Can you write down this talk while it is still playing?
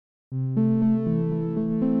I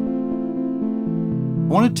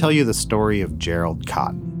want to tell you the story of Gerald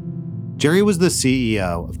Cotten. Jerry was the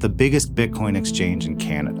CEO of the biggest Bitcoin exchange in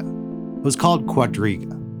Canada. It was called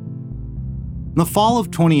Quadriga. In the fall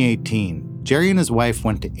of 2018, Jerry and his wife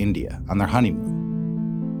went to India on their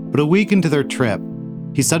honeymoon. But a week into their trip,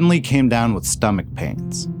 he suddenly came down with stomach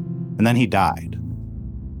pains, and then he died.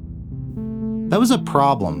 That was a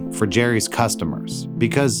problem for Jerry's customers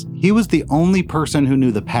because he was the only person who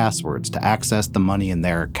knew the passwords to access the money in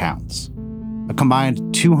their accounts. A combined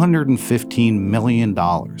 $215 million in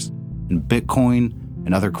Bitcoin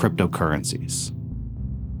and other cryptocurrencies.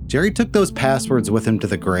 Jerry took those passwords with him to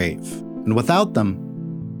the grave, and without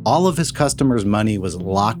them, all of his customers' money was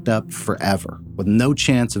locked up forever with no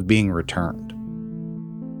chance of being returned.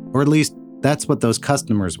 Or at least, that's what those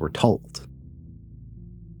customers were told.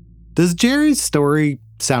 Does Jerry's story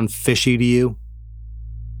sound fishy to you?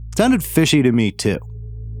 It sounded fishy to me too.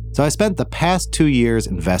 So I spent the past 2 years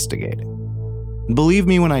investigating. And believe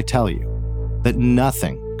me when I tell you that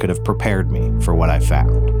nothing could have prepared me for what I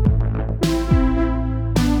found.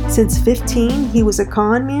 Since 15, he was a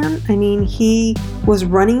con man. I mean, he was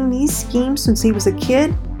running these schemes since he was a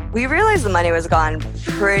kid. We realized the money was gone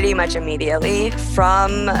pretty much immediately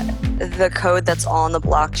from the code that's on the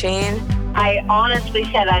blockchain. I honestly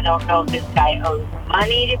said, I don't know if this guy owes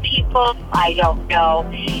money to people. I don't know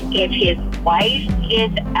if his wife is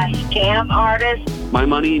a scam artist. My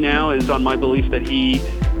money now is on my belief that he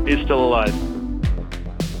is still alive.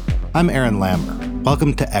 I'm Aaron Lammer.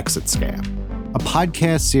 Welcome to Exit Scam, a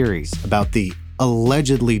podcast series about the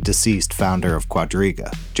allegedly deceased founder of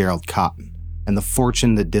Quadriga, Gerald Cotten, and the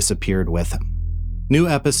fortune that disappeared with him. New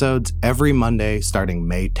episodes every Monday starting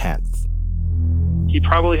May 10th. He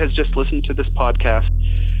probably has just listened to this podcast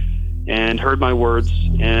and heard my words,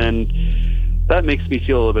 and that makes me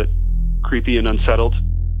feel a bit creepy and unsettled.